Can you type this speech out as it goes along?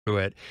to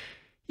it.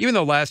 Even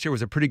though last year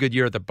was a pretty good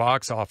year at the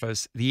box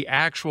office, the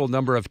actual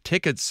number of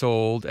tickets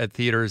sold at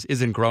theaters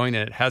isn't growing,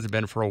 and it hasn't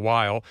been for a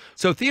while.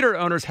 So theater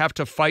owners have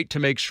to fight to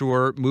make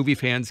sure movie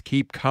fans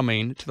keep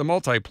coming to the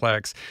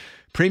multiplex.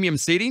 Premium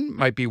seating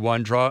might be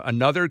one draw.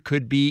 Another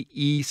could be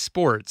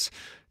eSports.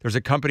 There's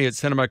a company at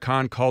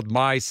CinemaCon called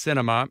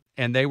mycinema,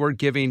 and they were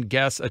giving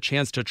guests a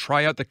chance to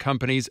try out the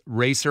company's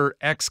Racer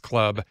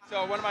XClub.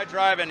 So what am I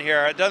driving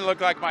here? It doesn't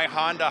look like my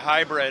Honda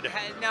hybrid.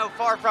 No,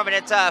 far from it.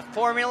 It's a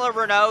Formula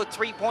Renault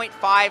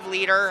 3.5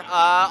 liter,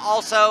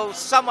 also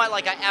somewhat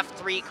like a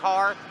F3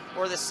 car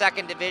or the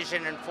second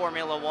division in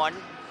Formula One.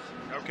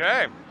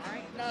 Okay. All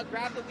right, now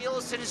grab the wheel.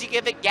 As soon as you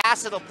give it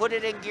gas, it'll put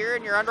it in gear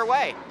and you're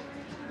underway.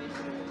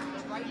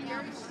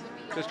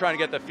 Just trying to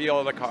get the feel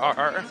of the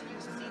car.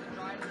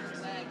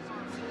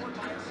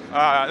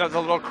 That was a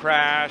little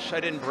crash. I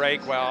didn't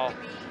brake well.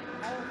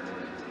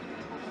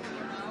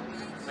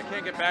 I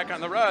can't get back on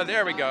the road.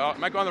 There we go.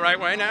 Am I going the right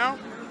way now?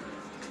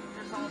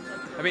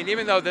 I mean,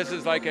 even though this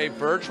is like a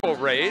virtual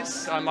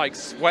race, I'm like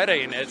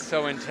sweating. It's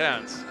so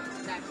intense.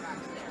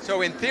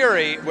 So in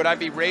theory, would I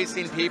be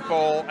racing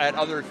people at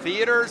other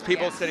theaters,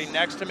 people sitting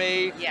next to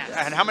me? Yes.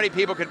 And how many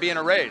people could be in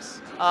a race?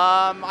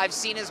 I've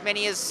seen as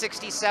many as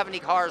 60, 70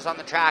 cars on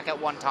the track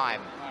at one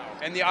time.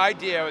 And the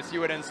idea was you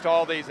would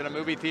install these in a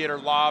movie theater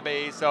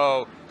lobby,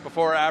 so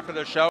before or after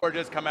the show, or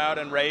just come out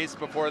and race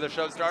before the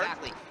show starts?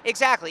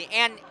 Exactly.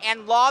 And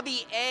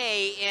Lobby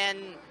A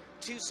in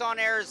Tucson,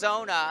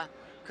 Arizona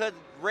could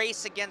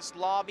race against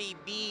Lobby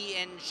B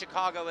in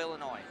Chicago,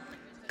 Illinois.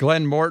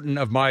 Glenn Morton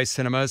of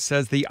mycinema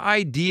says the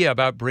idea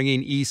about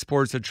bringing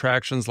esports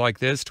attractions like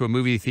this to a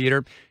movie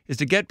theater is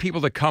to get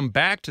people to come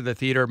back to the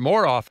theater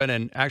more often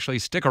and actually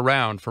stick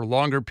around for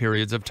longer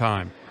periods of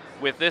time.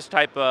 With this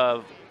type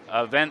of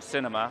event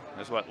cinema,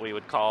 is what we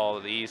would call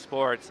the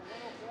esports,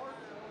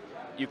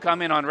 you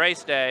come in on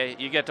race day,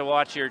 you get to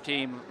watch your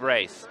team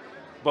race.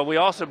 But we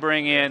also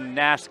bring in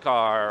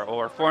NASCAR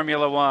or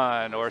Formula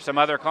One or some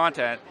other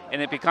content,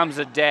 and it becomes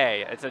a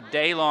day. It's a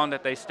day long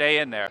that they stay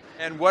in there.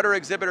 And what are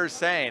exhibitors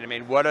saying? I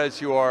mean, what is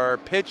your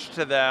pitch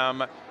to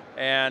them,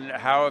 and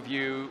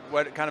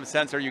what kind of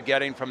sense are you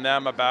getting from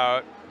them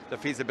about the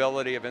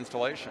feasibility of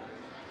installation?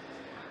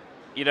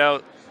 You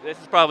know, this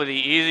is probably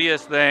the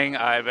easiest thing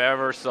I've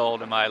ever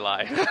sold in my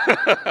life.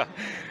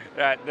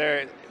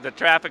 The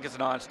traffic is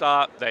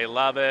nonstop. They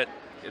love it.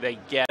 They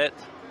get it.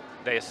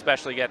 They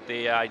especially get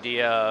the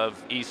idea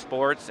of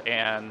esports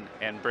and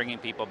bringing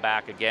people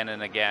back again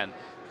and again,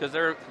 because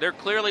they're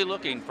clearly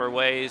looking for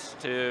ways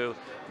to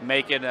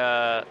make it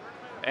an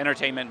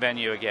entertainment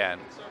venue again.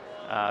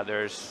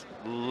 There's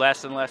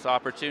less and less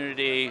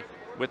opportunity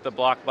with the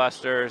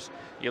blockbusters.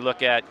 You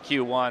look at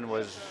Q1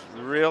 was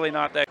really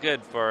not that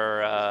good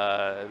for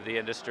the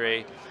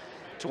industry.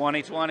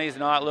 2020 is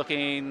not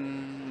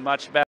looking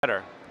much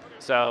better.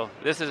 So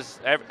this is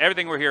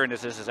everything we're hearing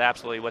is this is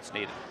absolutely what's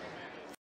needed.